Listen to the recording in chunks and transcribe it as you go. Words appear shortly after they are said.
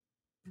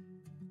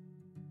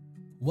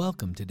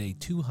Welcome to day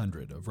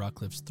 200 of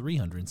Rockcliffe's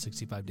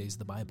 365 Days of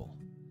the Bible.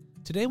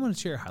 Today I want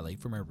to share a highlight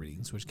from our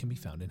readings which can be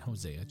found in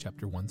Hosea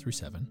chapter 1 through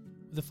 7,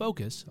 with a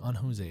focus on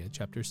Hosea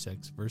chapter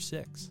 6, verse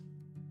 6.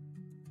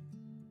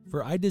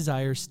 For I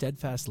desire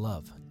steadfast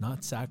love,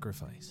 not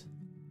sacrifice,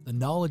 the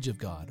knowledge of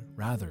God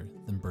rather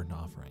than burnt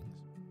offerings.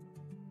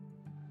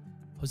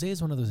 Hosea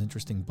is one of those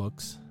interesting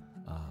books.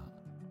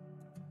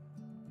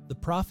 The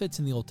prophets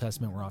in the Old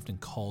Testament were often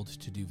called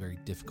to do very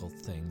difficult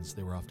things.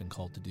 They were often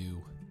called to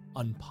do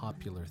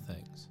unpopular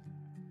things.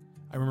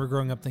 I remember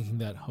growing up thinking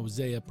that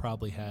Hosea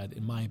probably had,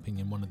 in my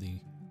opinion, one of the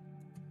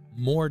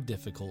more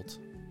difficult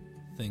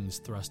things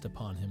thrust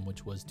upon him,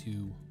 which was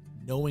to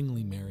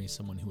knowingly marry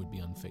someone who would be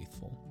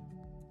unfaithful.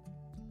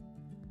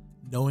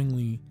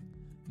 Knowingly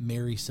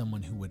marry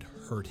someone who would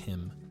hurt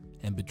him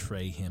and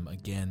betray him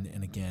again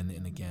and again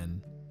and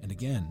again and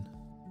again.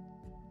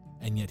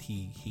 And yet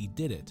he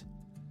did it.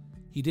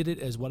 He did it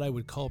as what I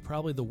would call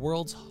probably the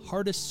world's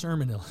hardest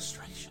sermon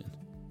illustration.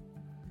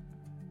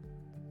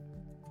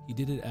 He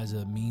did it as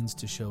a means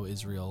to show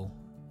Israel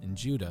and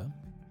Judah,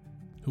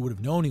 who would have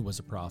known he was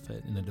a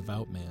prophet and a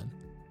devout man,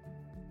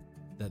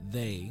 that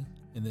they,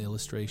 in the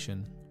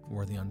illustration,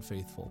 were the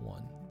unfaithful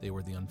one. They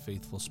were the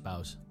unfaithful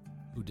spouse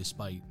who,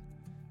 despite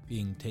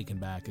being taken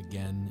back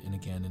again and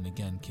again and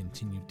again,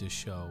 continued to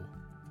show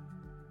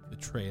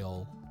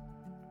betrayal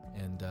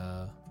and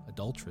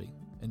adultery.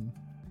 And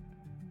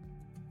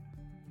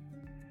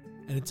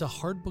it's a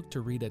hard book to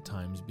read at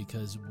times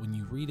because when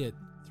you read it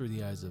through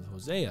the eyes of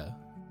Hosea,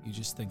 you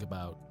just think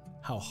about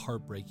how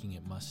heartbreaking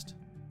it must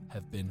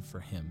have been for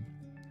him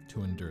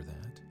to endure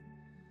that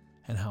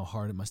and how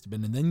hard it must have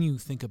been. And then you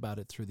think about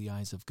it through the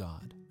eyes of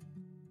God.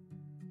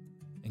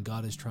 And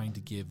God is trying to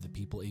give the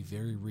people a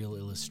very real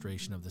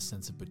illustration of the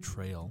sense of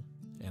betrayal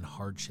and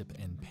hardship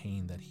and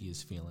pain that he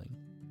is feeling.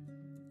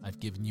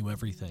 I've given you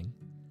everything,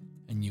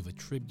 and you've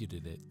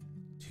attributed it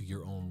to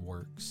your own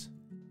works.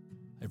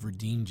 I've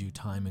redeemed you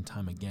time and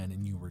time again,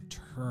 and you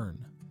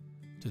return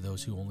to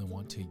those who only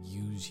want to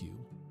use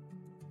you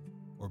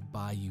or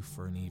buy you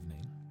for an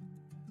evening.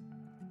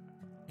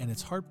 And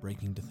it's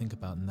heartbreaking to think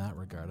about in that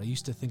regard. I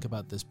used to think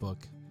about this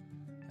book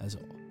as,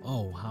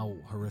 oh, how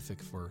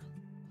horrific for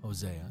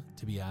Hosea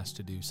to be asked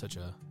to do such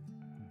a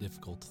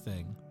difficult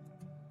thing.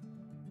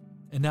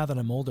 And now that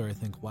I'm older, I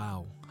think,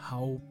 wow,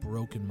 how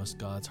broken must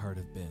God's heart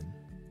have been?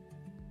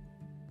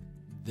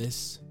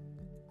 This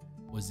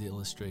was the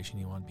illustration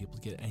he wanted people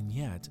to get. And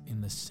yet,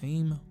 in the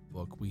same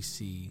book, we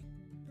see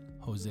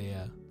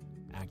Hosea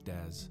act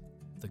as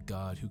the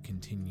God who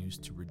continues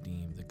to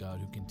redeem, the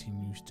God who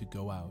continues to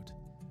go out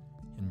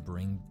and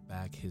bring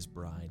back his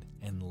bride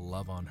and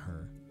love on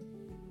her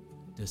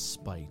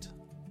despite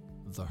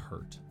the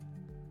hurt,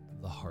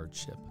 the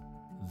hardship,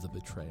 the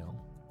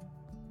betrayal.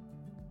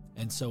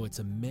 And so it's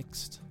not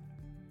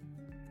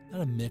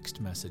a mixed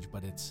message,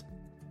 but it's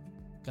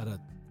got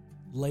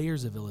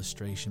layers of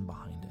illustration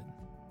behind it.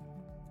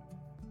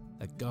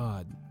 That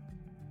God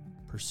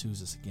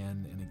pursues us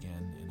again and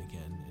again and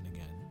again and again.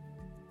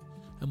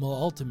 And while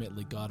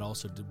ultimately God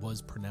also was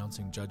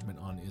pronouncing judgment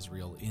on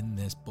Israel in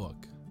this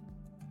book,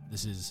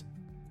 this is,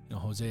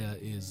 Hosea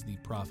is the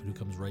prophet who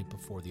comes right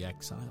before the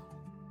exile.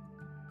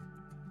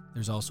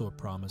 There's also a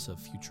promise of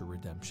future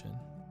redemption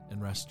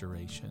and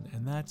restoration,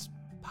 and that's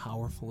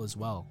powerful as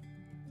well.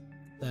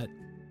 That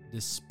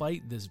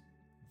despite this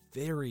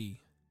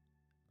very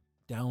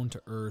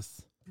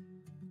down-to-earth,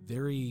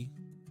 very,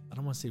 I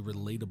don't want to say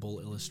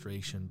relatable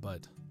illustration,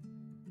 but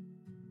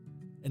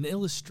an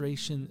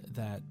illustration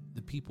that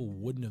the people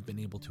wouldn't have been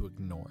able to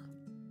ignore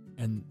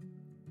and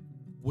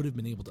would have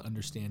been able to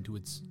understand to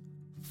its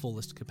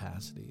fullest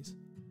capacities.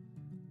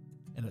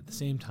 And at the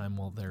same time,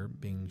 while they're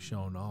being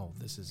shown, oh,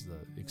 this is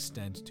the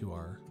extent to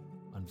our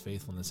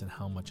unfaithfulness and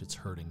how much it's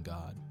hurting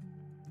God,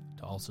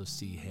 to also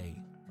see, hey,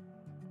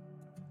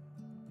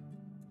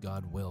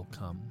 God will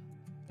come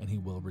and he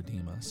will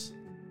redeem us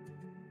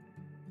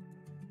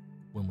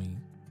when we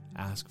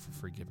ask for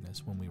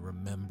forgiveness, when we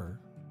remember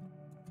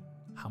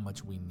how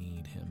much we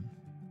need him.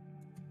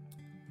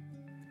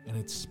 And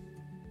it's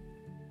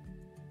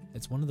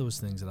one of those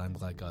things that I'm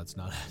glad God's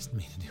not asked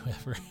me to do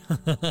ever.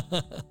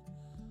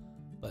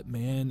 But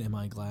man, am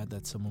I glad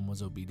that someone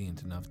was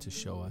obedient enough to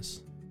show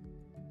us,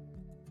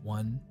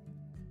 one,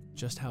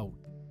 just how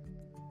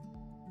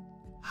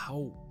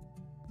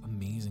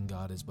amazing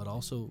God is, but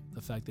also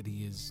the fact that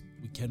we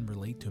can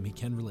relate to him. He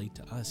can relate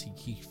to us.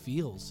 He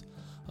feels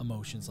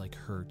emotions like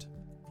hurt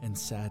and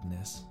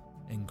sadness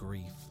and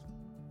grief.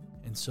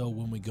 And so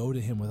when we go to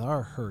him with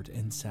our hurt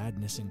and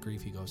sadness and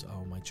grief, he goes,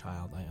 oh, my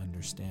child, I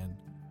understand.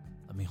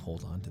 Let me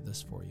hold on to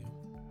this for you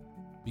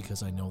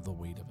because I know the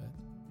weight of it.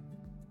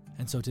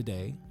 And so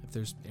today, if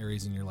there's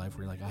areas in your life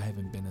where you're like, I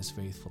haven't been as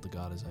faithful to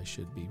God as I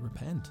should be,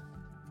 repent.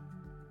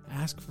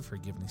 Ask for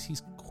forgiveness.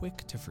 He's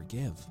quick to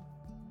forgive.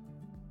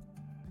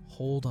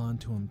 Hold on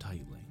to him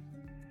tightly.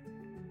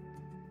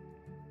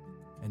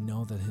 And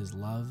know that his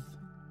love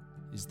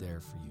is there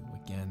for you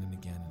again and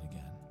again and again.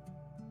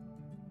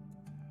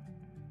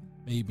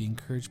 May you be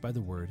encouraged by the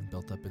word and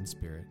built up in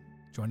spirit.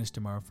 Join us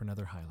tomorrow for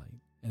another highlight.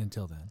 And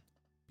until then,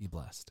 be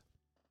blessed.